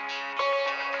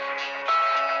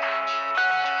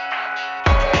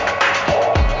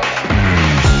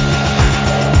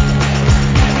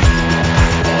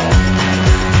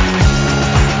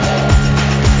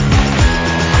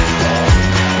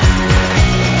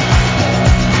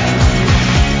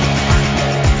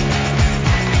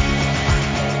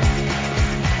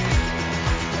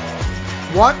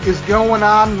What is going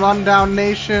on, Rundown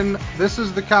Nation? This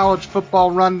is the College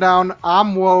Football Rundown.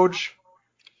 I'm Woj.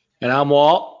 And I'm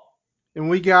Wall. And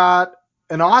we got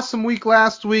an awesome week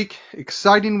last week,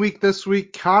 exciting week this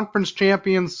week, conference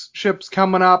championships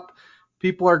coming up.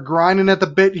 People are grinding at the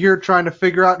bit here trying to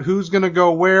figure out who's going to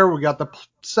go where. We got the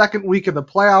second week of the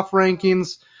playoff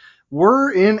rankings.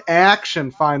 We're in action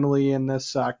finally in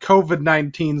this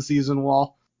COVID-19 season,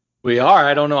 Wall. We are.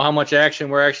 I don't know how much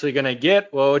action we're actually going to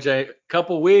get, Woj. A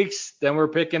couple weeks, then we're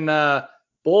picking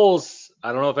bowls.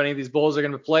 I don't know if any of these bowls are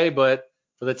going to play, but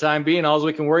for the time being, all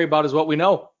we can worry about is what we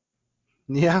know.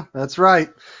 Yeah, that's right.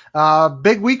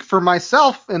 Big week for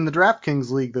myself in the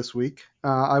DraftKings League this week.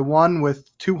 I won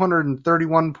with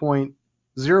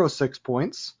 231.06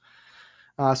 points.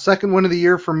 Second win of the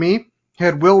year for me.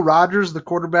 Had Will Rogers, the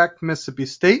quarterback from Mississippi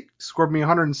State, scored me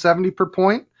 170 per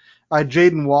point. I had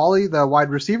Jaden Wally, the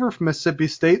wide receiver from Mississippi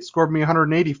State, scored me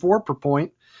 184 per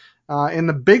point. And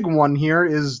the big one here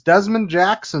is Dezmon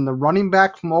Jackson, the running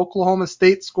back from Oklahoma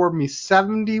State, scored me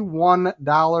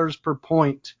 $71 per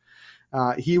point.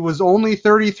 He was only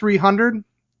 3,300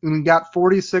 and got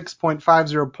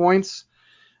 46.50 points.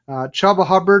 Chubba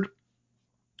Hubbard,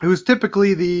 who's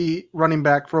typically the running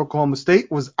back for Oklahoma State,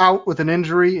 was out with an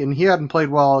injury, and he hadn't played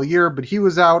well all year, but he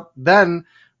was out then.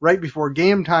 Right before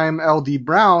game time, L.D.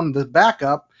 Brown, the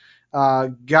backup,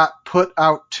 got put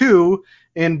out too.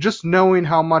 And just knowing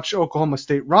how much Oklahoma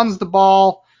State runs the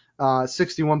ball,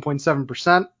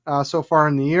 61.7% so far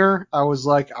in the year, I was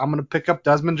like, I'm going to pick up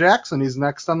Dezmon Jackson. He's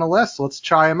next on the list. Let's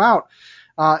try him out.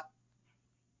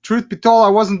 Truth be told,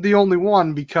 I wasn't the only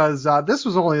one because this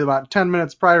was only about 10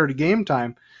 minutes prior to game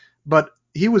time. But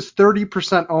he was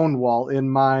 30% owned, Wall, in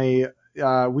my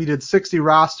we did 60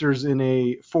 rosters in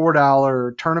a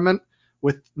 $4 tournament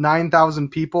with 9,000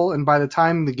 people, and by the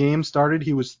time the game started,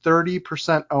 he was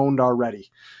 30% owned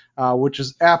already, which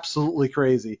is absolutely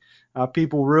crazy.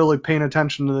 People really paying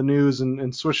attention to the news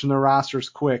and switching their rosters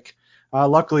quick.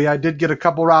 Luckily, I did get a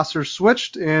couple rosters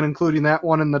switched, and including that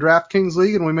one in the DraftKings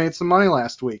League, and we made some money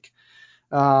last week.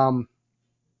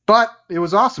 But it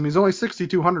was awesome. He's only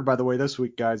 6,200, by the way, this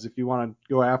week, guys, if you want to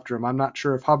go after him. I'm not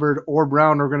sure if Hubbard or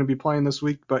Brown are going to be playing this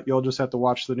week, but you'll just have to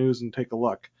watch the news and take a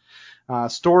look.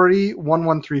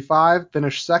 Story1135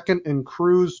 finished second, and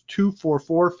Cruz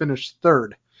 244 finished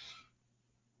third.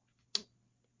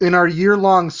 In our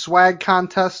year-long swag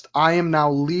contest, I am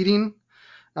now leading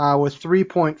with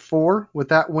 3.4 with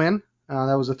that win.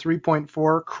 That was a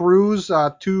 3.4. Cruz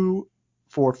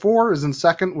 244 is in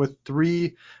second with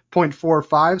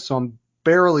 3.45, so I'm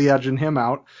barely edging him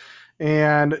out.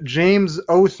 And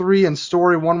James03 and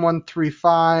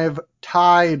Story1135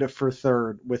 tied for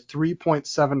third with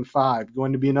 3.75.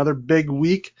 Going to be another big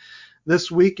week this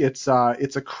week. It's a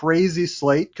crazy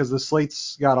slate because the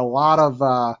slate's got a lot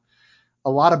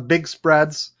of big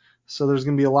spreads. So there's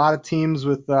going to be a lot of teams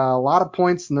with a lot of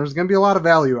points, and there's going to be a lot of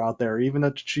value out there, even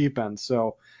at the cheap end.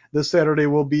 So this Saturday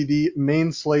will be the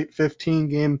main slate 15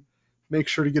 game. Make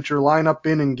sure to get your lineup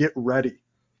in and get ready.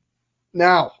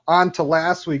 Now, on to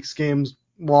last week's games.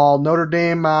 While Notre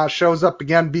Dame shows up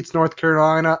again, beats North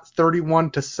Carolina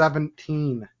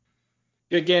 31-17.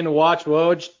 Good game to watch,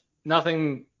 Woj.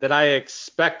 Nothing that I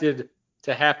expected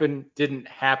to happen didn't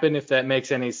happen, if that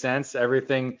makes any sense.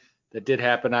 Everything that did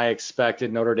happen, I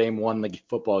expected. Notre Dame won the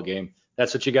football game.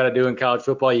 That's what you got to do in college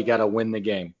football. You got to win the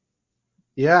game.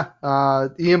 Yeah.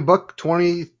 Ian Book,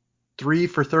 23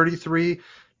 for 33,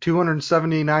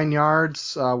 279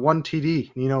 yards, one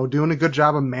TD. Doing a good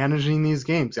job of managing these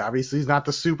games. Obviously, he's not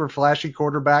the super flashy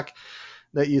quarterback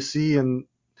that you see in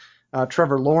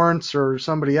Trevor Lawrence or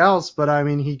somebody else, but I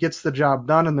mean, he gets the job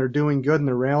done, and they're doing good, and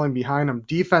they're railing behind him.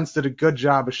 Defense did a good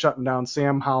job of shutting down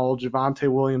Sam Howell,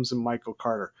 Javonte Williams, and Michael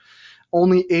Carter.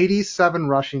 Only 87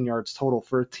 rushing yards total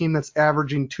for a team that's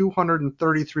averaging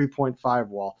 233.5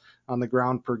 Wall on the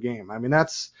ground per game. I mean,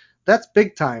 that's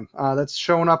big time. That's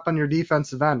showing up on your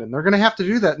defensive end, and they're going to have to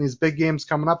do that in these big games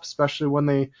coming up, especially when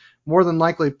they more than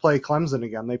likely play Clemson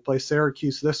again. They play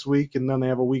Syracuse this week, and then they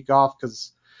have a week off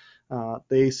because the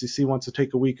ACC wants to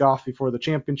take a week off before the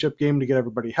championship game to get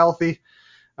everybody healthy.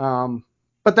 But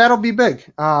that'll be big.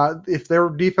 If their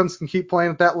defense can keep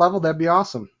playing at that level, that'd be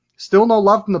awesome. Still no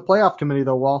love from the playoff committee,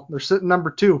 though, Wall. They're sitting number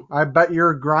 2. I bet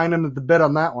you're grinding at the bit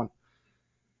on that one.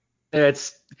 I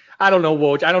don't know,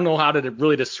 Woj. I don't know how to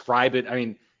really describe it. I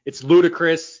mean, it's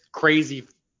ludicrous, crazy,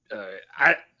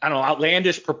 I don't know,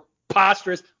 outlandish,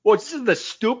 preposterous. Woj, this is the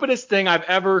stupidest thing I've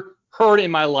ever heard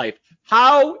in my life.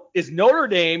 How is Notre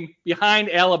Dame behind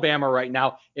Alabama right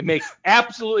now? It makes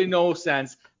absolutely no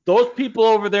sense. Those people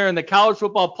over there in the college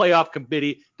football playoff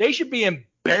committee, they should be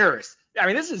embarrassed. I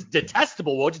mean, this is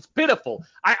detestable, Woj. It's pitiful.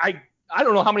 I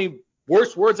don't know how many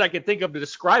worst words I can think of to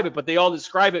describe it, but they all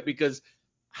describe it because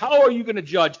how are you going to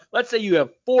judge? Let's say you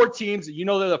have 4 teams and you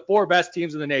know they're the 4 best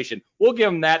teams in the nation. We'll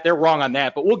give them that. They're wrong on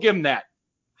that, but we'll give them that.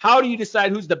 How do you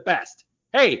decide who's the best?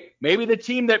 Hey, maybe the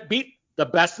team that beat the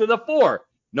best of the 4,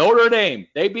 Notre Dame,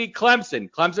 they beat Clemson.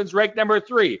 Clemson's ranked number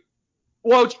 3.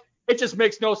 Well, it just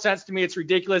makes no sense to me. It's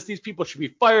ridiculous. These people should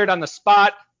be fired on the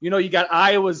spot. You got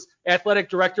Iowa's athletic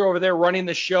director over there running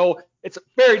the show. It's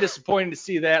very disappointing to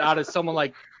see that out of someone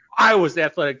like Iowa's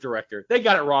athletic director. They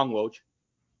got it wrong, Woj.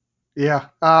 Yeah,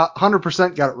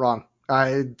 100% got it wrong.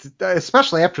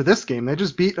 Especially after this game. They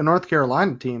just beat a North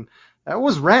Carolina team that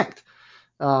was ranked.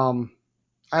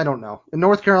 I don't know. And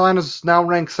North Carolina's now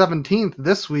ranked 17th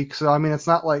this week, so I mean, it's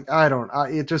not like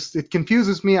it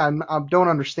confuses me. I don't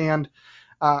understand.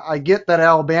 I get that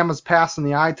Alabama's passing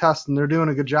the eye test and they're doing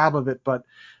a good job of it, but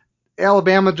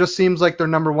Alabama just seems like they're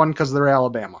number 1 because they're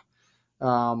Alabama.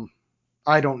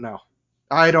 I don't know.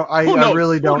 I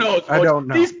really don't. Who knows, I don't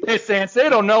know. These pissants, they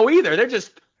don't know either. They're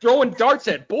just throwing darts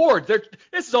at boards.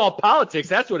 This is all politics.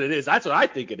 That's what it is. That's what I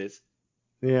think it is.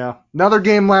 Yeah. Another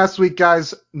game last week,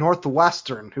 guys.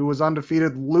 Northwestern, who was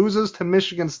undefeated, loses to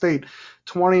Michigan State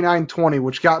 29-20,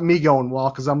 which got me going,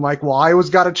 because I'm like, well, Iowa's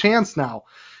got a chance now.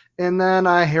 And then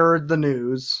I heard the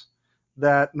news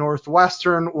that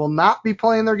Northwestern will not be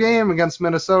playing their game against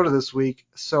Minnesota this week.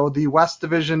 So the West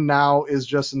Division now is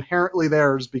just inherently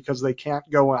theirs because they can't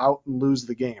go out and lose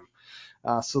the game.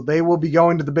 So they will be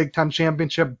going to the Big Ten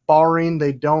Championship, barring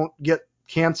they don't get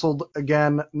canceled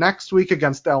again next week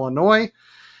against Illinois.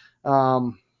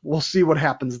 We'll see what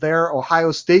happens there.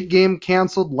 Ohio State game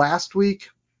canceled last week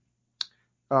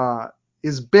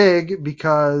is big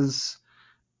because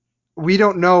we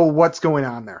don't know what's going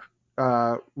on there.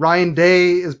 Ryan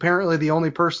Day is apparently the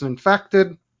only person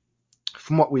infected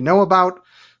from what we know about.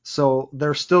 So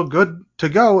they're still good to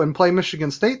go and play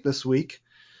Michigan State this week.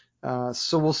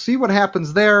 So we'll see what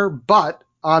happens there. But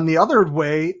on the other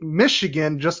way,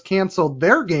 Michigan just canceled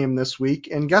their game this week.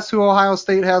 And guess who Ohio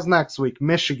State has next week?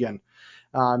 Michigan.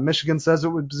 Michigan says it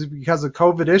was because of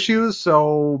COVID issues,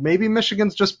 so maybe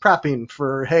Michigan's just prepping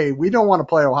for, hey, we don't want to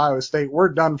play Ohio State. We're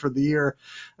done for the year.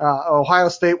 Ohio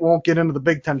State won't get into the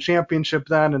Big Ten Championship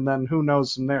then, and then who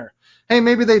knows from there. Hey,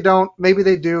 maybe they don't. Maybe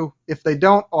they do. If they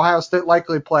don't, Ohio State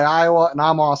likely play Iowa, and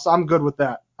I'm good with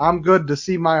that. I'm good to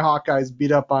see my Hawkeyes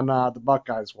beat up on the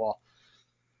Buckeyes, Wall.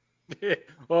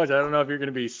 Well, I don't know if you're going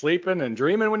to be sleeping and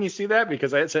dreaming when you see that,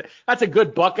 because that's a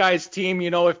good Buckeyes team.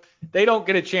 If they don't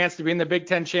get a chance to be in the Big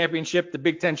Ten Championship, the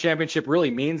Big Ten Championship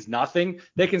really means nothing.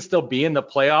 They can still be in the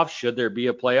playoffs should there be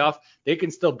a playoff. They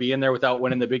can still be in there without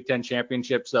winning the Big Ten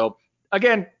Championship. So,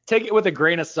 again, take it with a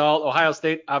grain of salt. Ohio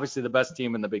State, obviously the best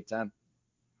team in the Big Ten.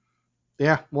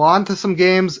 Yeah, well, on to some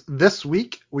games this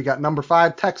week. We got number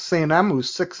 5, Texas A&M,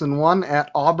 who's 6-1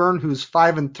 at Auburn, who's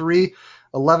 5-3.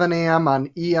 11 a.m. on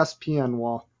ESPN,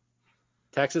 Wall.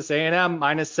 Texas A&M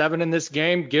 -7 in this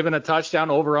game, given a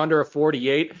touchdown over under a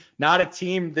 48. Not a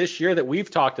team this year that we've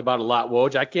talked about a lot,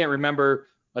 Woj. I can't remember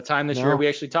a time this year we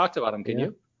actually talked about them. Can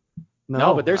you?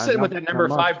 No, but they're sitting with that number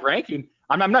 5 ranking.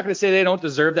 I'm not going to say they don't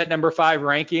deserve that number 5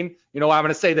 ranking. I'm going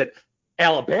to say that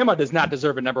Alabama does not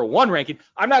deserve a number 1 ranking.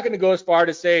 I'm not going to go as far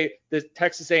to say the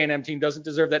Texas A&M team doesn't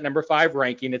deserve that number 5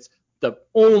 ranking. It's the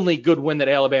only good win that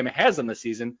Alabama has on the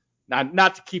season.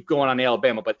 Not to keep going on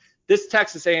Alabama, but this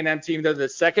Texas A&M team, they're the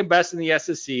second best in the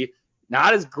SEC.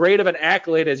 Not as great of an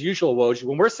accolade as usual, Woj.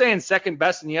 When we're saying second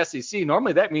best in the SEC,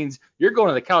 normally that means you're going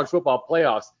to the college football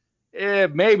playoffs.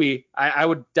 Maybe. I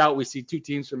would doubt we see 2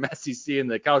 teams from SEC in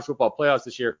the college football playoffs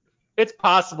this year. It's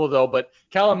possible, though, but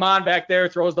Kellen Mond back there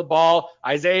throws the ball.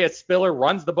 Isaiah Spiller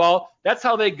runs the ball. That's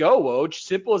how they go, Woj.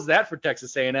 Simple as that for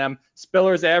Texas A&M.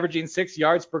 Spiller's averaging 6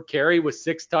 yards per carry with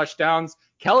 6 touchdowns.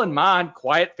 Kellen Mond,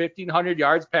 quiet 1,500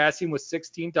 yards passing with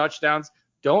 16 touchdowns.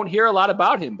 Don't hear a lot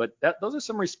about him, but those are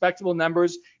some respectable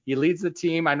numbers. He leads the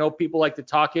team. I know people like to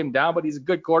talk him down, but he's a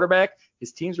good quarterback.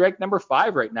 His team's ranked number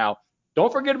 5 right now.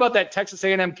 Don't forget about that Texas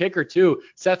A&M kicker, too.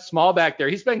 Seth Small back there.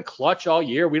 He's been clutch all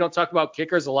year. We don't talk about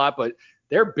kickers a lot, but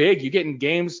they're big. You get in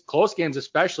games, close games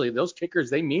especially. Those kickers,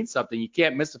 they mean something. You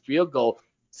can't miss a field goal.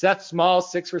 Seth Small,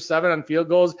 6 for 7 on field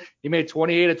goals. He made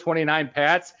 28 of 29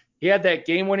 pats. He had that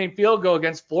game-winning field goal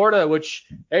against Florida, which,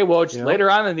 hey, well,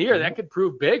 later on in the year, that could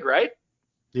prove big, right?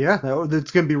 Yeah,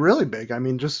 it's going to be really big. I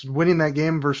mean, just winning that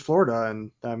game versus Florida,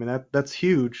 and I mean, that's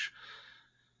huge.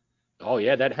 Oh,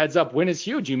 yeah, that heads-up win is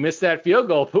huge. You miss that field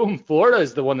goal, boom, Florida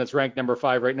is the one that's ranked number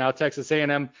 5 right now. Texas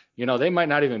A&M, they might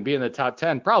not even be in the top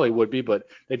 10. Probably would be, but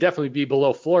they'd definitely be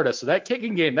below Florida. So that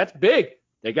kicking game, that's big.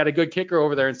 They got a good kicker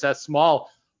over there in Seth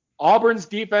Small. Auburn's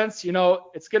defense,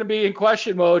 it's going to be in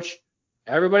question, Moj.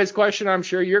 everybody's questioning. I'm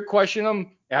sure you're questioning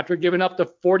them after giving up the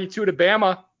 42 to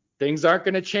Bama. Things aren't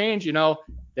going to change.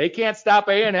 They can't stop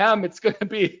A&M. It's going to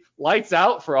be lights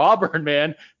out for Auburn,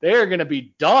 man. They are going to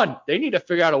be done. They need to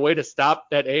figure out a way to stop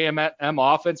that A&M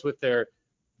offense with their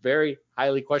very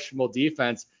highly questionable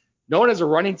defense. Known as a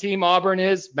running team, Auburn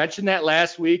is. Mentioned that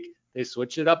last week. They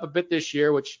switched it up a bit this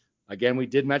year, which, again, we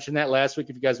did mention that last week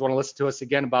if you guys want to listen to us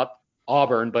again about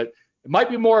Auburn. But it might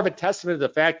be more of a testament to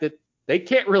the fact that they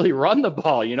can't really run the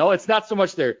ball. It's not so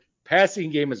much their passing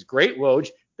game is great, Woj.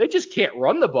 They just can't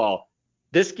run the ball.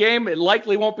 This game, it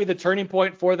likely won't be the turning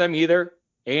point for them either.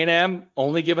 A&M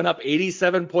only giving up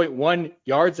 87.1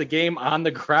 yards a game on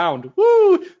the ground.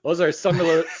 Woo! Those are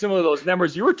similar to those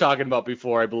numbers you were talking about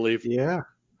before, I believe. Yeah.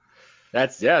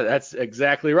 That's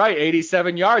exactly right.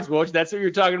 87 yards, Woj. That's what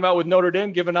you're talking about with Notre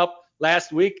Dame giving up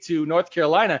last week to North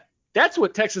Carolina. That's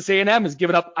what Texas A&M has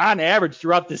given up on average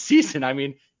throughout the season. I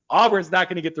mean, Auburn's not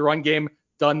going to get the run game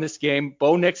done this game.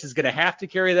 Bo Nix is going to have to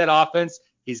carry that offense.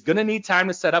 He's going to need time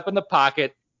to set up in the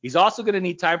pocket. He's also going to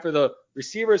need time for the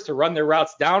receivers to run their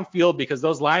routes downfield because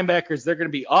those linebackers, they're going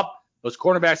to be up. Those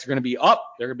cornerbacks are going to be up.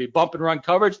 They're going to be bump and run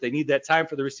coverage. They need that time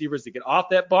for the receivers to get off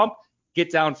that bump,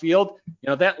 get downfield.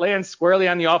 That lands squarely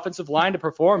on the offensive line to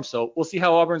perform. So we'll see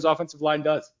how Auburn's offensive line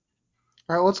does.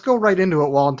 All right, let's go right into it,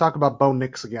 Wall, and talk about Bo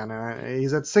Nix again.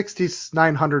 He's at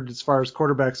 6,900 as far as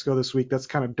quarterbacks go this week. That's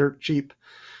kind of dirt cheap.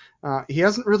 He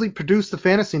hasn't really produced the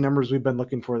fantasy numbers we've been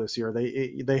looking for this year.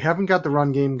 They haven't got the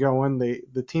run game going.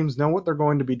 The teams know what they're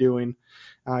going to be doing.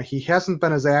 He hasn't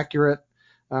been as accurate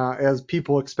as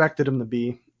people expected him to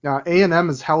be. A&M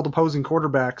has held opposing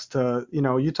quarterbacks to,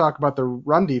 you talk about the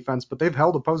run defense, but they've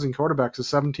held opposing quarterbacks to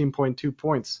 17.2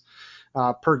 points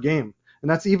per game. And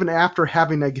that's even after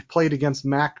having played against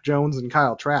Mac Jones and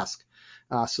Kyle Trask.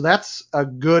 So that's a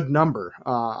good number.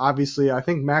 Obviously, I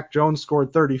think Mac Jones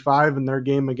scored 35 in their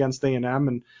game against A&M,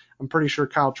 and I'm pretty sure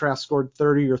Kyle Trask scored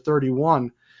 30 or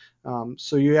 31.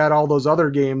 So you add all those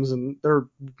other games, and they're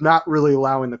not really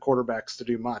allowing the quarterbacks to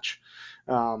do much.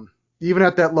 Even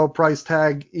at that low price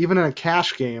tag, even in a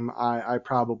cash game, I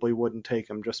probably wouldn't take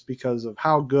him just because of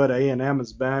how good A&M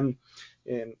has been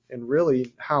and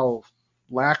really how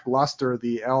lackluster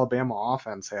the Alabama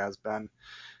offense has been.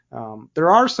 There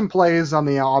are some plays on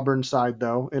the Auburn side,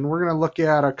 though, and we're going to look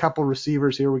at a couple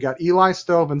receivers here. We got Eli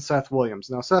Stove and Seth Williams.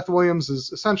 Now, Seth Williams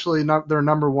is essentially their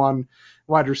number one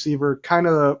wide receiver, kind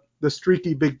of the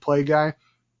streaky big play guy.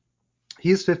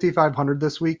 He's 5,500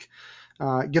 this week.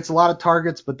 Gets a lot of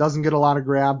targets, but doesn't get a lot of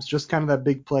grabs, just kind of that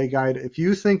big play guy. If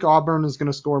you think Auburn is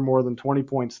going to score more than 20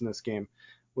 points in this game,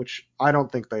 which I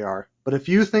don't think they are, but if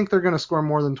you think they're going to score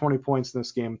more than 20 points in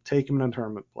this game, take him in a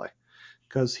tournament play,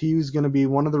 because he's going to be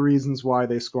one of the reasons why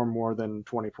they score more than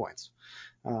 20 points.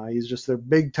 He's just their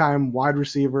big-time wide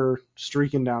receiver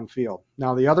streaking downfield.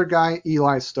 Now, the other guy,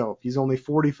 Eli Stove, he's only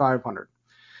 4,500.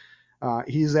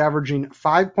 He's averaging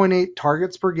 5.8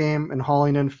 targets per game and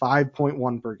hauling in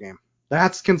 5.1 per game.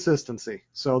 That's consistency.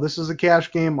 So this is a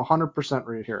cash game 100%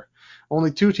 right here. Only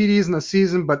 2 TDs in the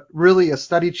season, but really a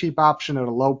steady, cheap option at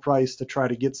a low price to try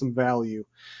to get some value,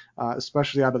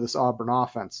 especially out of this Auburn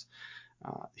offense.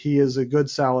 He is a good,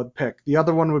 solid pick. The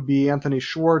other one would be Anthony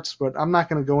Schwartz, but I'm not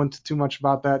going to go into too much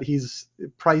about that. He's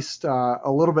priced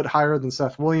a little bit higher than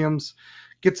Seth Williams.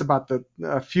 Gets about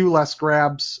a few less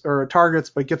grabs or targets,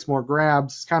 but gets more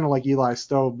grabs. It's kind of like Eli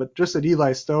Stove, but just at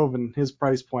Eli Stove and his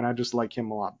price point, I just like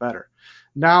him a lot better.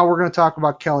 Now we're going to talk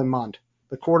about Kellen Mond,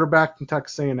 the quarterback from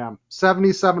Texas A&M,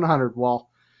 7,700.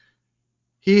 Wall.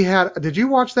 Did you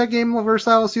watch that game versus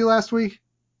LSU last week?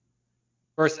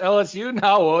 Versus LSU?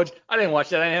 No, I didn't watch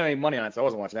that. I didn't have any money on it, so I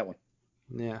wasn't watching that one.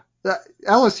 Yeah.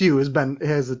 LSU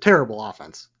has a terrible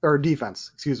offense, or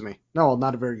defense, excuse me. No,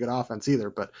 not a very good offense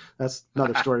either, but that's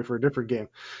another story for a different game.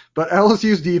 But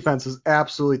LSU's defense is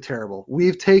absolutely terrible.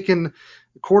 We've taken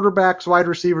quarterbacks, wide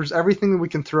receivers, everything that we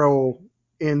can throw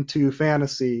into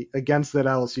fantasy against that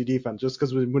LSU defense just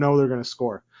because we know they're going to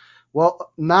score.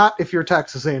 Well, not if you're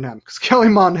Texas A&M, because Kelly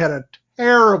Mond had a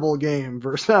terrible game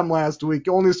versus them last week.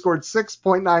 Only scored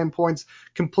 6.9 points,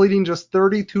 completing just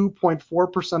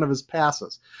 32.4% of his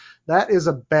passes. That is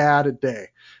a bad day.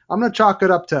 I'm going to chalk it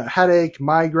up to headache,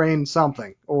 migraine,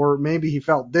 something. Or maybe he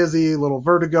felt dizzy, a little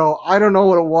vertigo. I don't know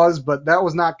what it was, but that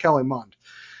was not Kelly Mond.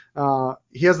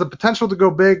 He has the potential to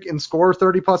go big and score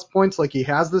 30-plus points like he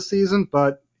has this season,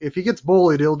 but if he gets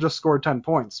bullied, he'll just score 10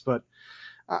 points. But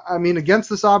I mean, against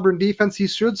this Auburn defense, he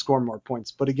should score more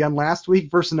points. But again, last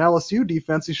week versus an LSU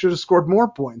defense, he should have scored more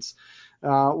points.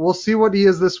 We'll see what he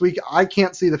is this week. I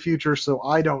can't see the future, so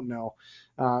I don't know.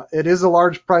 It is a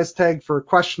large price tag for a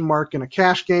question mark in a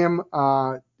cash game.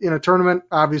 in a tournament.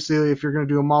 Obviously, if you're going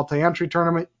to do a multi-entry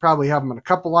tournament, probably have him in a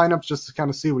couple lineups just to kind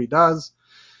of see what he does.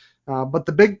 But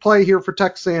the big play here for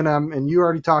Texas A&M, and you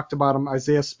already talked about him,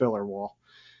 Isaiah Spiller, Wall.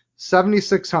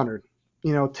 7,600.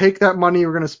 Take that money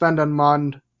you're going to spend on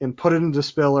Mund and put it into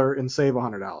Spiller and save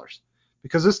 $100.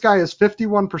 Because this guy is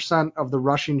 51% of the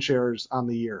rushing shares on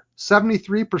the year.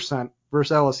 73%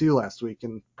 versus LSU last week,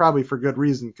 and probably for good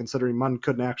reason considering Mund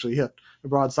couldn't actually hit the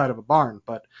broadside of a barn.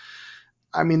 But,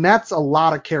 that's a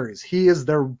lot of carries. He is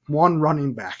their one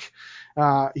running back.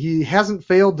 He hasn't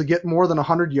failed to get more than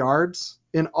 100 yards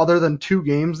in other than 2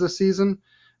 games this season,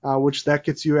 which that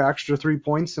gets you extra 3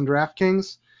 points in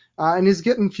DraftKings. And he's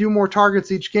getting a few more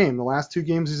targets each game. The last 2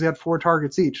 games he's had 4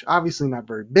 targets each. Obviously not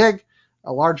very big,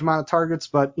 a large amount of targets,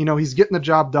 but he's getting the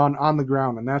job done on the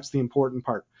ground, and that's the important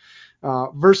part.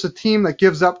 Versus a team that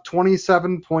gives up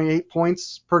 27.8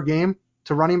 points per game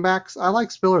to running backs, I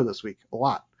like Spiller this week a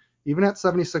lot, even at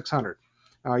 7,600.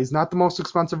 He's not the most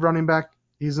expensive running back.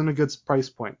 He's in a good price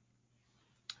point.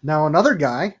 Now another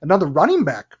running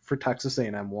back for Texas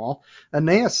A&M, Wall,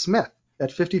 Aeneas Smith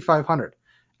at 5,500.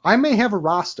 I may have a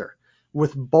roster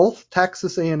with both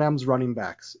Texas A&M's running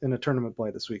backs in a tournament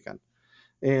play this weekend.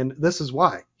 And this is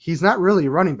why. He's not really a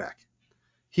running back.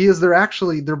 He is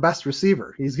their best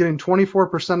receiver. He's getting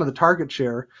 24% of the target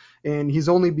share, and he's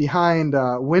only behind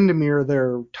Windermere,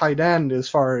 their tight end, as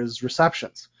far as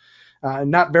receptions.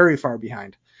 Not very far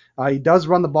behind. He does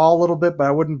run the ball a little bit, but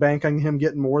I wouldn't bank on him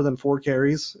getting more than 4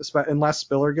 carries, unless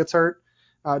Spiller gets hurt.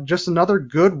 Just another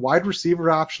good wide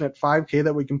receiver option at 5K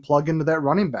that we can plug into that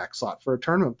running back slot for a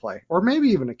tournament play, or maybe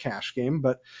even a cash game.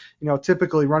 But,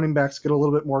 typically running backs get a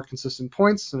little bit more consistent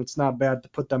points, and it's not bad to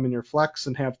put them in your flex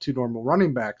and have 2 normal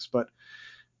running backs. But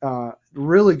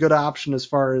really good option as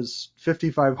far as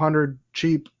 5,500,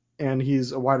 cheap, and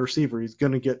he's a wide receiver. He's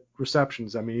going to get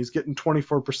receptions. He's getting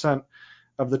 24%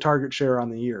 of the target share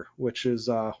on the year, which is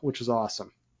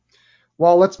awesome.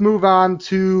 Well, let's move on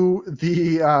to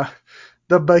the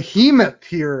behemoth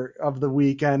here of the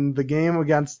weekend, the game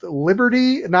against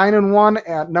Liberty, 9-1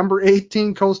 at number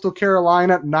 18, Coastal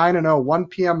Carolina, 9-0, 1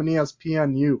 p.m. in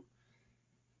ESPNU.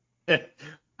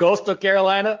 Coastal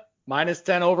Carolina,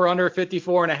 -10 over under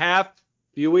 54.5. A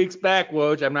few weeks back,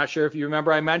 Woj, I'm not sure if you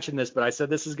remember I mentioned this, but I said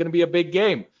this is going to be a big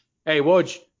game. Hey,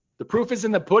 Woj, the proof is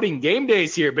in the pudding. Game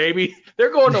day's here, baby.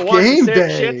 They're going to watch the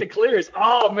Chanticleers.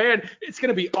 Oh, man, it's going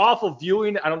to be awful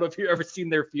viewing. I don't know if you've ever seen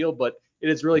their field, but it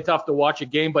is really tough to watch a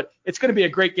game. But it's going to be a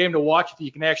great game to watch if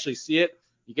you can actually see it.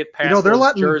 You get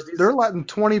past jerseys. They're letting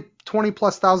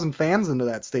 20+ thousand fans into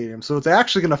that stadium, so it's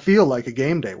actually going to feel like a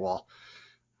game day, Wall.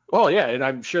 Well, yeah, and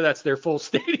I'm sure that's their full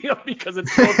stadium because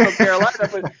it's Coastal Carolina.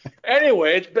 But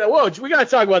anyway, we got to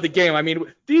talk about the game.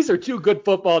 These are 2 good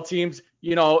football teams.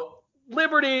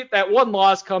 Liberty, that one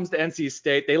loss comes to NC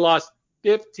State. They lost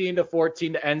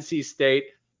 15-14 to NC State.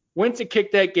 Went to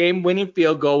kick that game-winning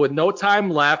field goal with no time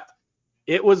left.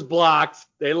 It was blocked.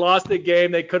 They lost the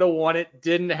game. They could have won it.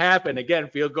 Didn't happen. Again,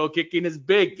 field goal kicking is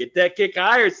big. Get that kick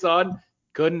higher, son.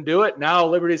 Couldn't do it. Now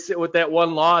Liberty sit with that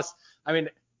one loss.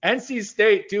 NC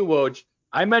State too, Woj.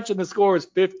 I mentioned the score was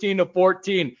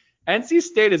 15-14. NC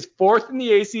State is 4th in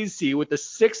the ACC with a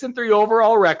 6-3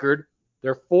 overall record.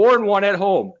 They're 4-1 at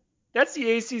home. That's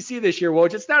the ACC this year,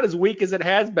 Woj. It's not as weak as it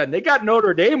has been. They got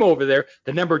Notre Dame over there,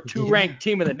 the number 2 ranked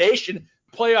team in the nation.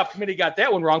 Playoff committee got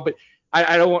that one wrong, but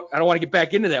I don't want to get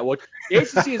back into that, Woj. The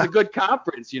ACC is a good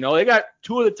conference. They got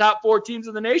 2 of the top 4 teams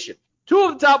in the nation. 2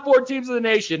 of the top 4 teams in the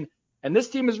nation, and this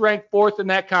team is ranked 4th in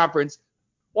that conference.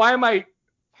 Why am I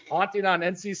haunting on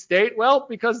NC State? Well,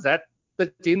 because that's the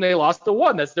team they lost to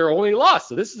 1. That's their only loss.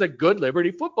 So this is a good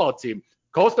Liberty football team.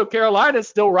 Coastal Carolina is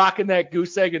still rocking that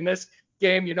goose egg in this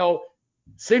game.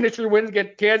 Signature wins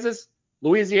against Kansas,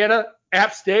 Louisiana,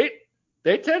 App State.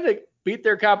 They tend to beat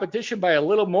their competition by a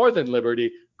little more than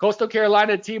Liberty. Coastal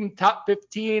Carolina team top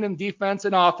 15 in defense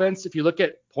and offense. If you look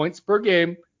at points per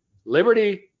game,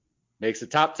 Liberty makes a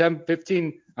top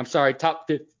 15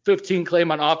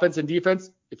 claim on offense and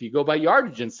defense if you go by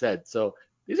yardage instead. So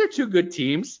these are 2 good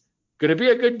teams. Going to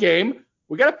be a good game.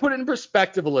 We got to put it in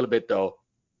perspective a little bit, though.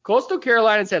 Coastal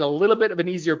Carolina's had a little bit of an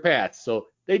easier path. So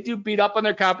they do beat up on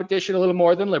their competition a little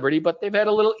more than Liberty, but they've had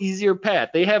a little easier path.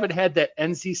 They haven't had that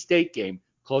NC State game.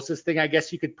 Closest thing I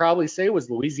guess you could probably say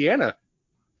was Louisiana.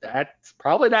 That's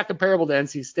probably not comparable to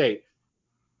NC State.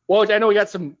 Well, I know we got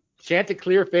some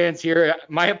Chanticleer fans here.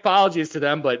 My apologies to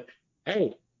them, but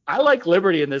hey, I like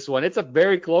Liberty in this one. It's a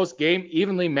very close game,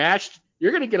 evenly matched.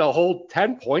 You're going to get a whole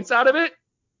 10 points out of it.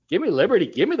 Give me Liberty.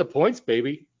 Give me the points,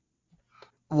 baby.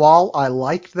 Wall, I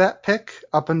liked that pick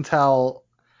up until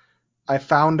I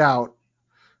found out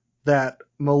that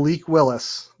Malik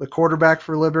Willis, the quarterback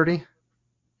for Liberty,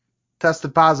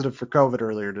 tested positive for COVID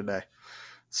earlier today.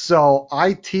 So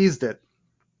I teased it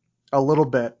a little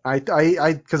bit.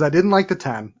 Because I didn't like the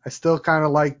 10. I still kind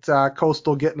of liked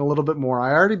Coastal getting a little bit more.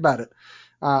 I already bet it.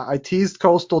 I teased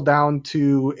Coastal down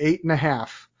to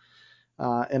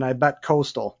 8.5, and I bet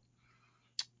Coastal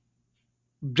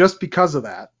just because of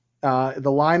that.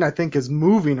 The line, I think, is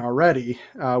moving already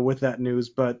with that news.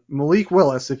 But Malik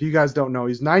Willis, if you guys don't know,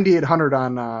 he's 9,800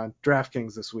 on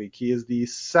DraftKings this week. He is the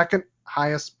second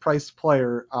highest priced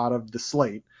player out of the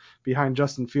slate, behind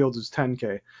Justin Fields, who's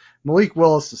 10K. Malik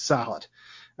Willis is solid.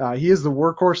 He is the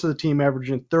workhorse of the team,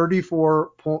 averaging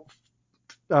 34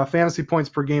 fantasy points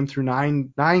per game through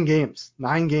nine games.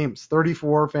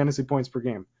 34 fantasy points per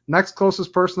game. Next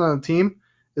closest person on the team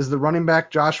is the running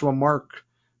back Joshua Mark,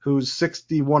 who's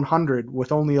 6,100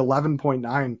 with only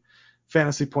 11.9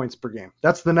 fantasy points per game.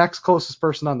 That's the next closest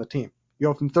person on the team. You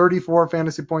go from 34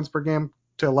 fantasy points per game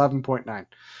to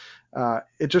 11.9.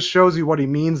 It just shows you what he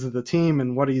means to the team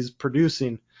and what he's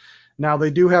producing. Now,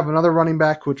 they do have another running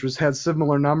back which had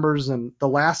similar numbers, and the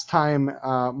last time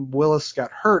Willis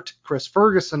got hurt, Chris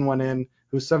Ferguson went in,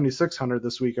 who's 7,600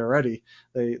 this week already.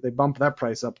 They bumped that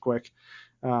price up quick.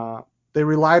 They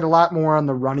relied a lot more on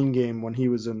the running game when he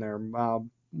was in there.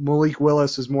 Malik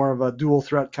Willis is more of a dual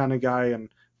threat kind of guy, and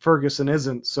Ferguson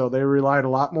isn't, so they relied a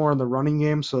lot more on the running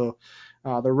game. So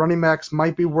the running backs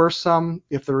might be worth some,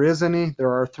 if there is any.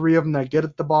 There are 3 of them that get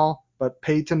at the ball, but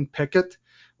Peyton Pickett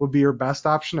would be your best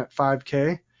option at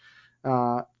 5K.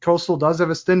 Coastal does have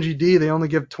a stingy D. They only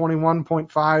give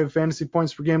 21.5 fantasy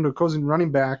points per game to opposing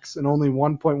running backs and only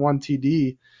 1.1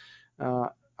 TD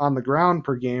on the ground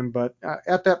per game. But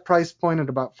at that price point at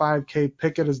about 5K,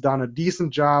 Pickett has done a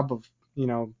decent job of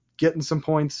getting some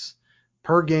points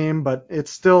per game, but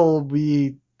it's still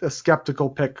be a skeptical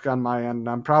pick on my end.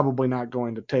 I'm probably not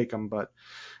going to take him. But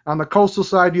on the Coastal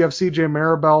side, you have CJ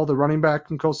Maribel, the running back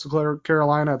from Coastal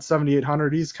Carolina, at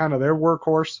 7,800. He's kind of their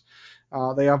workhorse.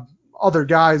 They have other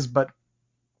guys, but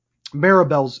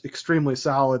Maribel's extremely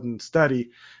solid and steady.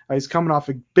 He's coming off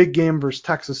a big game versus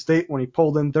Texas State when he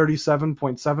pulled in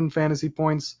 37.7 fantasy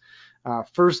points.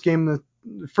 First game of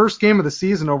the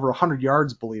season over 100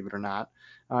 yards, believe it or not.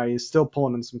 He's still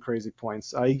pulling in some crazy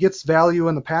points. He gets value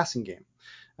in the passing game.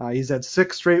 He's had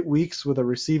 6 straight weeks with a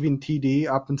receiving TD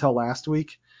up until last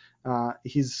week.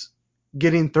 He's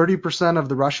getting 30% of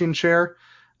the rushing share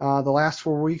the last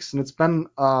 4 weeks, and it's been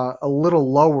a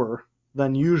little lower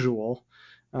than usual.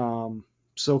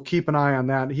 So keep an eye on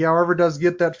that. He, however, does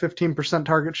get that 15%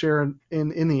 target share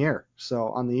in the air, so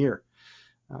on the year.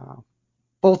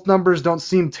 Both numbers don't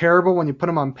seem terrible when you put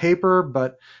them on paper,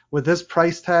 but with this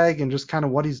price tag and just kind of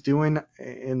what he's doing,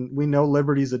 and we know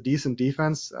Liberty's a decent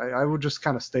defense, I would just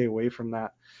kind of stay away from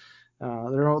that.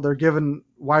 They're giving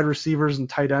wide receivers and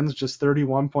tight ends just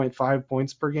 31.5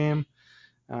 points per game.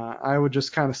 I would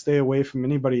just kind of stay away from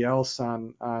anybody else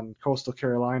on Coastal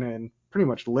Carolina and pretty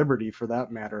much Liberty for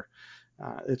that matter.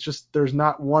 It's just there's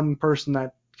not one person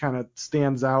that kind of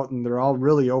stands out, and they're all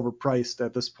really overpriced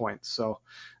at this point. So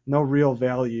no real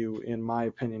value, in my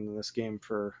opinion, in this game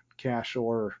for cash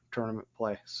or tournament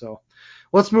play. So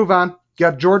let's move on. You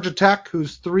got Georgia Tech,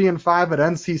 who's 3-5 at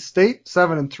NC State,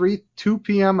 7-3, 2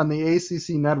 p.m. on the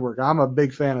ACC network. I'm a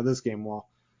big fan of this game, Wall.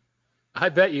 I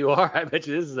bet you are. I bet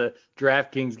you this is a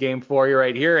DraftKings game for you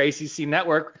right here. ACC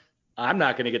network. I'm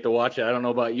not going to get to watch it. I don't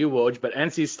know about you, Woj, but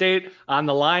NC State on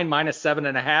the line,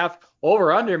 -7.5.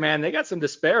 Over under, man, they got some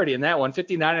disparity in that one.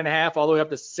 59.5 all the way up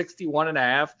to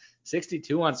 61.5,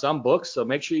 62 on some books. So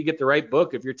make sure you get the right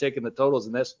book if you're taking the totals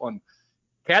in this one.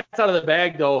 Cat's out of the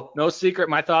bag, though. No secret.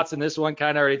 My thoughts in this one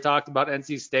kind of already talked about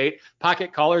NC State.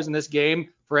 Pocket callers in this game.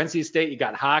 For NC State, you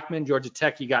got Hockman. Georgia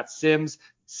Tech, you got Sims.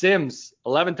 Sims,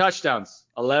 11 touchdowns,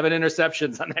 11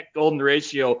 interceptions on that golden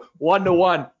ratio,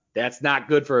 1-to-1. That's not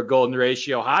good for a golden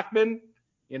ratio. Hockman,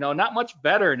 not much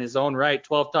better in his own right.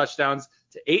 12 touchdowns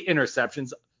to 8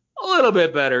 interceptions. A little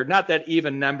bit better. Not that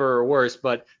even number or worse,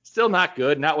 but still not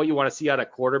good. Not what you want to see out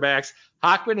of quarterbacks.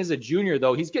 Hockman is a junior,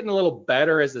 though. He's getting a little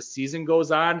better as the season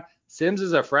goes on. Sims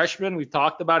is a freshman. We've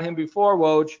talked about him before,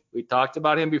 Woj. We talked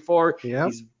about him before.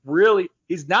 Yep.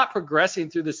 He's not progressing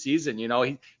through the season.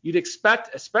 You'd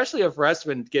expect, especially a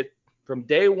freshman, to get from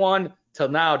day one till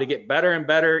now to get better and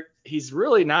better. He's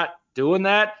really not doing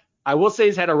that. I will say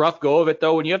he's had a rough go of it,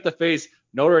 though. When you have to face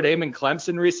Notre Dame and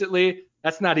Clemson recently,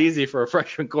 that's not easy for a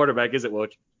freshman quarterback, is it,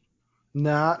 Woj?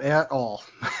 Not at all.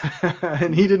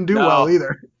 And he didn't do well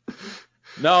either.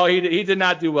 No, he did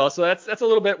not do well. So that's a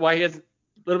little bit why he has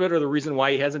little bit of the reason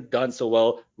why he hasn't done so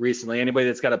well recently. Anybody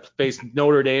that's got to face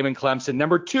Notre Dame and Clemson,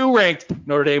 number 2 ranked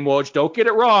Notre Dame, Woj, don't get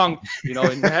it wrong. In your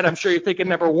head, I'm sure you're thinking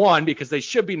number 1 because they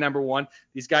should be number 1.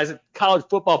 These guys at College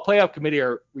Football Playoff Committee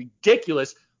are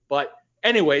ridiculous. But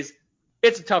anyways,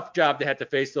 it's a tough job to have to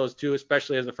face those two,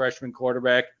 especially as a freshman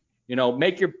quarterback.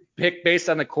 Make your pick based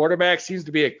on the quarterback. Seems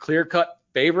to be a clear-cut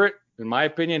favorite. In my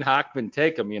opinion, Hockman,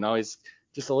 take him. He's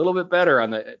just a little bit better on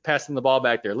the passing the ball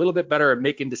back there, a little bit better at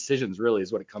making decisions, really,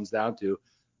 is what it comes down to.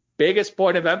 Biggest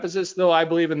point of emphasis, though, I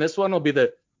believe in this one will be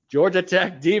the Georgia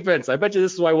Tech defense. I bet you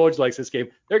this is why Woj likes this game.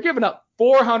 They're giving up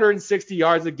 460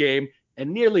 yards a game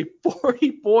and nearly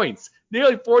 40 points.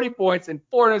 Nearly 40 points and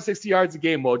 460 yards a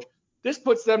game, Woj. This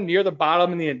puts them near the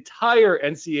bottom in the entire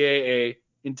NCAA.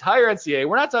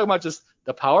 We're not talking about just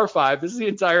the Power 5. This is the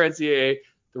entire NCAA.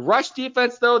 The rush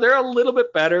defense, though, they're a little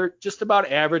bit better, just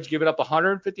about average, giving up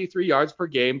 153 yards per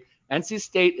game. NC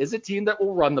State is a team that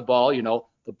will run the ball.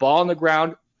 The ball on the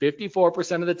ground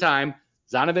 54% of the time.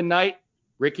 Zonovan Knight,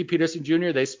 Ricky Peterson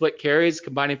Jr., they split carries,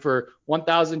 combining for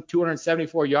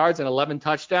 1,274 yards and 11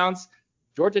 touchdowns.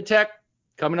 Georgia Tech,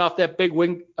 coming off that big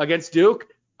win against Duke,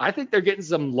 I think they're getting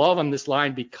some love on this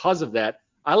line because of that.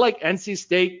 I like NC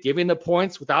State giving the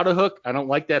points without a hook. I don't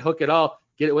like that hook at all.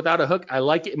 Get it without a hook. I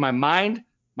like it in my mind.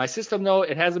 My system, though,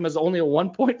 it has them as only a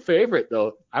 1-point favorite,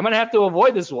 though. I'm going to have to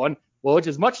avoid this one. Well,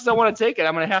 as much as I want to take it,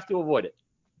 I'm going to have to avoid it.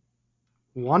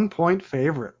 1-point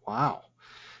favorite. Wow.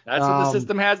 That's what the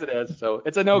system has it as, so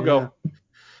it's a no-go. Yeah.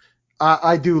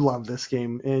 I do love this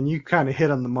game, and you kind of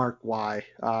hit on the mark why.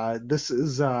 This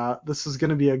is going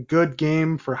to be a good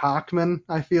game for Hockman,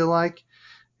 I feel like.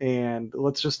 And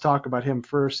let's just talk about him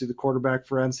first. He's the quarterback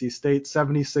for NC State,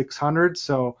 7,600.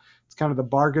 So it's kind of the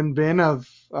bargain bin of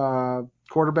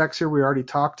quarterbacks here. We already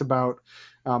talked about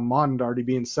Mond already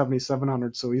being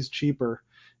 7,700, so he's cheaper.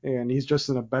 And he's just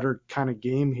in a better kind of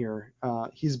game here.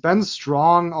 He's been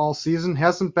strong all season.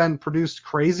 Hasn't been produced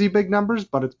crazy big numbers,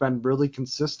 but it's been really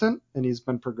consistent, and he's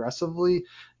been progressively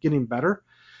getting better.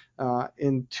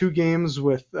 In 2 games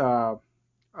with a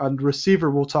receiver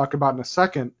we'll talk about in a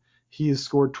second, he has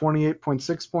scored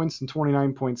 28.6 points and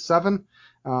 29.7.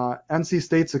 NC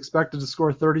State's expected to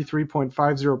score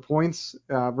 33.50 points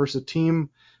versus a team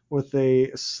with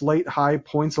a slate high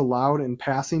points allowed and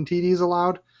passing TDs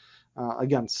allowed.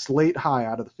 Again, slate high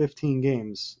out of the 15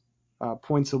 games,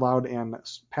 points allowed and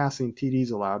passing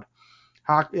TDs allowed.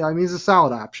 He's a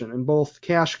solid option in both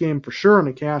cash game for sure, in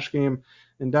a cash game,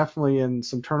 and definitely in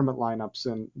some tournament lineups.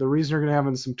 And the reason you're going to have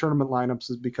in some tournament lineups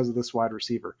is because of this wide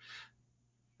receiver.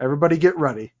 Everybody get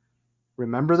ready.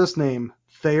 Remember this name,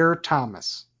 Thayer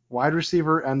Thomas, wide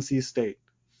receiver, NC State,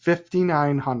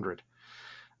 5,900.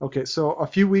 Okay, so a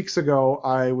few weeks ago,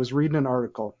 I was reading an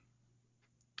article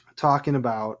talking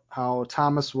about how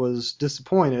Thomas was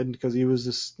disappointed because he was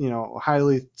this,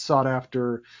 highly sought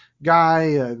after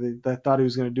guy that thought he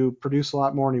was going to produce a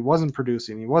lot more, and he wasn't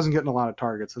producing. He wasn't getting a lot of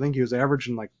targets. I think he was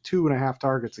averaging like 2.5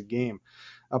 targets a game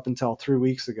up until 3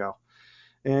 weeks ago.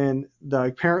 And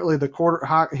apparently him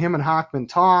and Hockman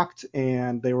talked,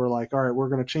 and they were like, all right, we're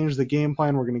going to change the game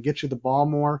plan. We're going to get you the ball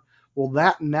more. Well,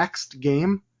 that next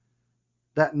game,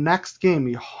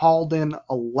 he hauled in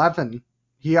 11.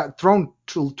 He got thrown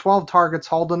 12 targets,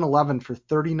 hauled in 11 for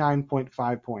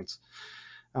 39.5 points.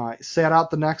 Sat out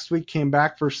the next week, came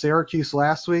back for Syracuse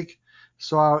last week.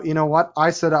 So, you know what? I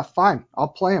said, fine, I'll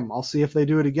play him. I'll see if they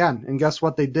do it again. And guess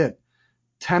what they did?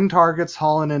 10 targets,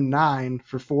 hauling in 9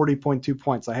 for 40.2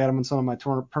 points. I had him in some of my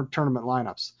tournament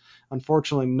lineups.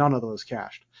 Unfortunately, none of those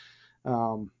cashed.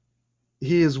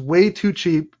 He is way too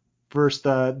cheap versus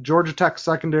the Georgia Tech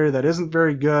secondary that isn't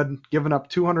very good, giving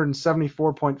up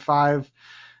 274.5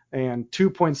 and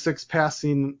 2.6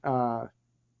 passing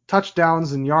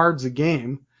touchdowns and yards a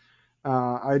game.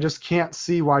 I just can't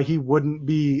see why he wouldn't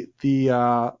be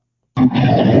the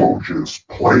Woj's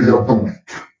play of the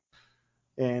week.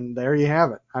 And there you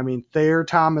have it. I mean, Thayer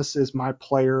Thomas is my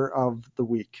player of the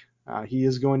week. He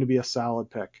is going to be a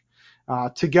solid pick.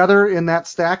 Together in that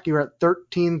stack, you're at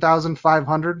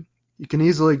 13,500. You can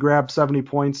easily grab 70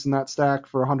 points in that stack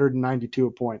for 192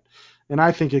 a point. And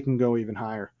I think it can go even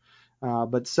higher.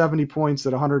 But 70 points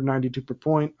at 192 per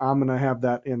point, I'm going to have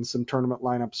that in some tournament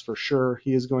lineups for sure.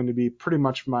 He is going to be pretty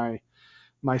much my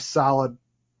solid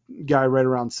guy right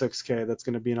around 6K that's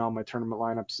going to be in all my tournament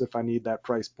lineups if I need that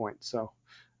price point. So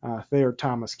Thayer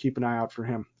Thomas, keep an eye out for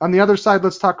him. On the other side,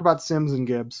 let's talk about Sims and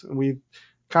Gibbs.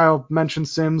 Kyle mentioned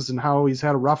Sims and how he's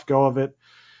had a rough go of it.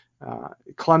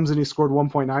 Clemson, he scored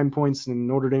 1.9 points, and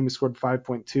Notre Dame, he scored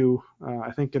 5.2.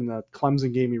 I think in the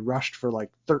Clemson game, he rushed for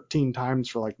like 13 times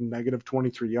for like negative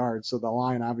 23 yards. So the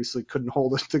line obviously couldn't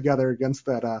hold it together against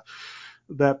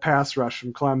that pass rush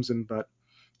from Clemson. But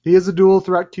He is a dual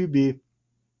threat QB,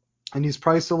 and he's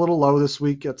priced a little low this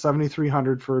week at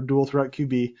 7,300 for a dual threat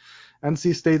QB.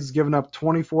 NC State's given up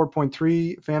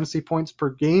 24.3 fantasy points per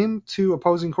game to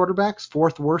opposing quarterbacks,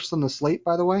 fourth worst on the slate,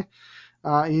 by the way.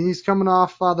 He's coming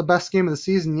off the best game of the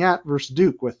season yet versus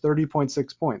Duke with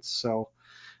 30.6 points. So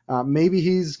maybe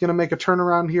he's going to make a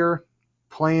turnaround here,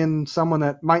 playing someone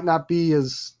that might not be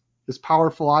as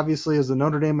powerful, obviously, as the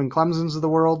Notre Dame and Clemsons of the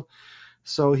world.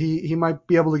 So he might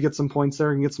be able to get some points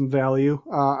there and get some value.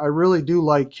 I really do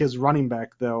like his running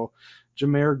back, though,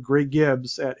 Jahmyr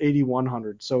Gibbs at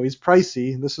 8,100. So he's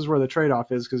pricey. This is where the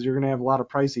trade-off is because you're going to have a lot of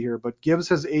pricey here. But Gibbs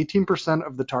has 18%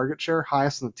 of the target share,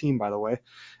 highest in the team, by the way,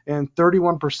 and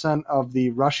 31% of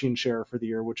the rushing share for the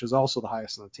year, which is also the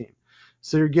highest in the team.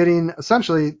 So you're getting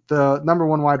essentially the number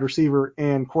one wide receiver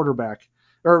and quarterback,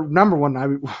 or number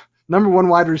one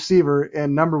wide receiver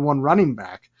and number one running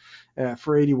back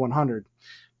for 8,100.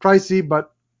 Pricey,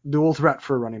 but dual threat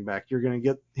for a running back. You're going to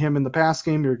get him in the pass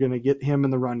game. You're going to get him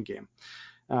in the run game.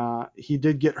 He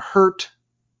did get hurt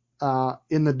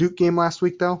in the Duke game last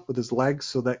week, though, with his legs,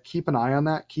 so that keep an eye on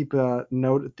that. Keep a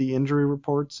note at the injury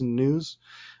reports and news,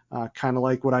 kind of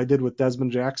like what I did with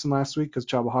Dezmon Jackson last week because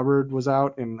Chubba Hubbard was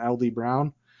out and LD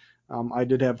Brown. I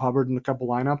did have Hubbard in a couple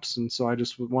lineups, and so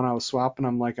when I was swapping,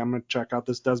 I'm like, I'm going to check out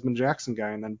this Dezmon Jackson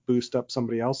guy and then boost up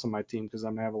somebody else on my team because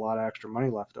I'm going to have a lot of extra money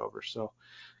left over. So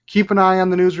keep an eye on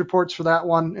the news reports for that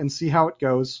one and see how it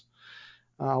goes.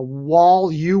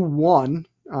 Wahl, you won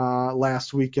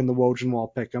last week in the Woj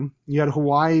Wahl Pick'em. You had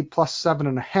Hawaii plus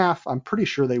 7.5. I'm pretty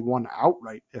sure they won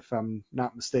outright, if I'm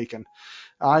not mistaken.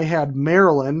 I had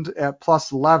Maryland at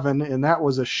plus 11, and that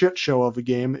was a shit show of a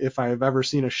game, if I have ever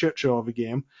seen a shit show of a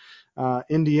game.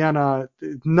 Indiana,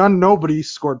 nobody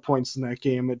scored points in that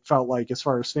game, it felt like, as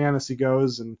far as fantasy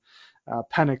goes, and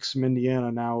Penix from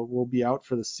Indiana now will be out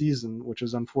for the season, which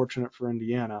is unfortunate for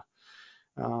Indiana.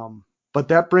 But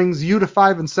that brings you to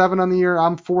 5-7 on the year.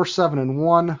 I'm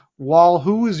 4-7-1. Wahl,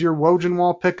 who is your Woj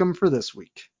Wahl Pick'em for this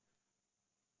week?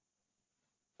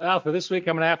 Well, for this week,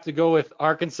 I'm going to have to go with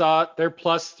Arkansas. They're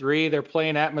plus 3. They're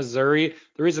playing at Missouri.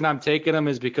 The reason I'm taking them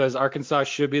is because Arkansas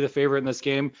should be the favorite in this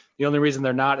game. The only reason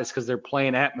they're not is because they're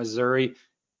playing at Missouri.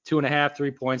 2.5,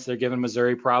 3 points they're giving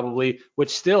Missouri probably,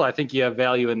 which still I think you have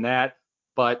value in that.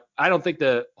 But I don't think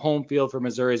the home field for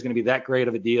Missouri is going to be that great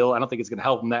of a deal. I don't think it's going to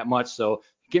help them that much. So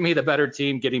give me the better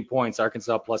team getting points,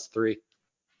 Arkansas plus 3.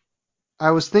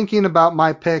 I was thinking about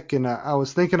my pick, and I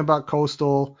was thinking about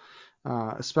Coastal,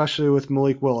 especially with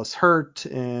Malik Willis hurt,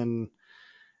 and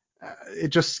it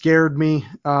just scared me.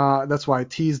 That's why I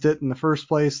teased it in the first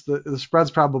place. The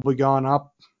spread's probably gone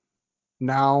up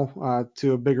now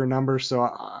to a bigger number, so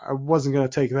I wasn't going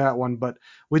to take that one. But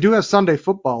we do have Sunday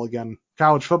football again,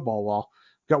 college football.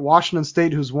 We've got Washington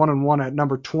State, who's 1-1 at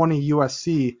number 20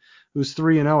 USC, who's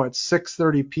 3-0 at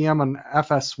 6:30 p.m. on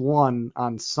FS1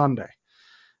 on Sunday.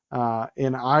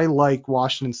 And I like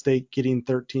Washington State getting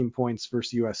 13 points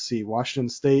versus USC. Washington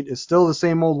State is still the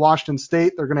same old Washington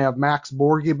State. They're going to have Max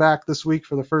Borghi back this week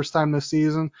for the first time this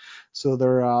season. So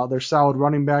they're solid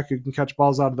running back who can catch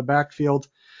balls out of the backfield.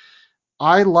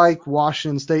 I like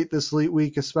Washington State this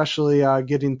week, especially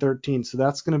getting 13. So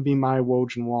that's going to be my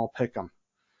Woj and Wahl pick'em.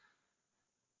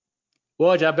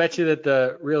 Woj, I bet you that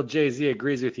the real Jay-Z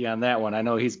agrees with you on that one. I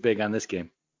know he's big on this game.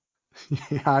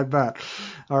 Yeah, I bet.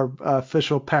 Our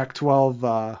official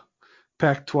Pac-12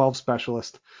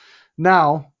 specialist.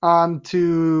 Now, on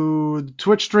to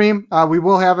Twitch stream. We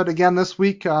will have it again this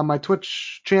week. My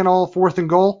Twitch channel, 4th and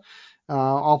Goal.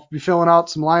 I'll be filling out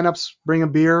some lineups, bring a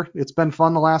beer. It's been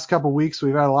fun the last couple weeks.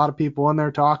 We've had a lot of people in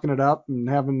there talking it up and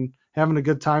having a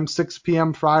good time. 6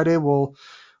 p.m. Friday, we'll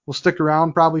stick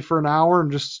around probably for an hour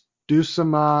and just do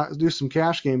some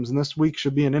cash games. And this week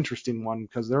should be an interesting one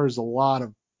because there is a lot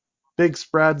of big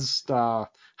spreads,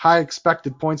 high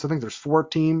expected points. I think there's 4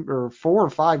 or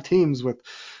 5 teams with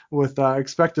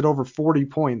expected over 40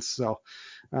 points. So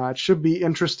it should be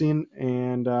interesting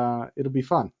and it'll be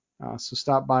fun. So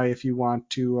stop by if you want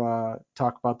to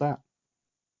talk about that.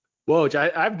 Woj,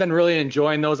 I've been really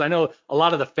enjoying those. I know a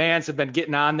lot of the fans have been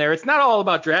getting on there. It's not all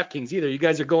about DraftKings either. You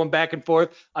guys are going back and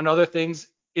forth on other things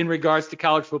in regards to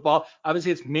college football.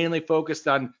 Obviously, it's mainly focused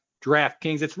on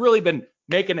DraftKings. It's really been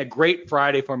making a great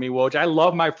Friday for me, Woj. I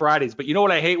love my Fridays, but you know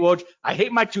what I hate, Woj? I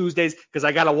hate my Tuesdays because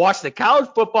I got to watch the College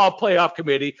Football Playoff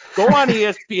Committee go on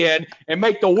ESPN and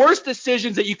make the worst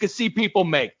decisions that you can see people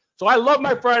make. So I love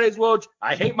my Fridays, Woj.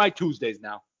 I hate my Tuesdays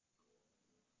now.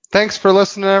 Thanks for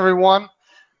listening, everyone.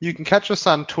 You can catch us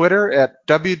on Twitter at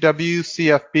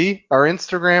WWCFB. Our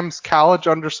Instagram's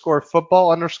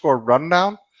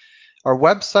college_football_rundown. Our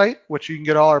website, which you can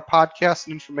get all our podcasts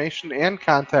and information and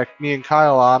contact me and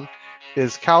Kyle on,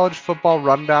 is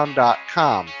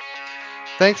collegefootballrundown.com.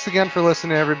 Thanks again for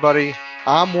listening, everybody.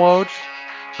 I'm Woj.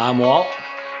 I'm Walt.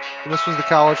 And this was the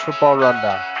College Football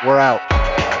Rundown. We're out.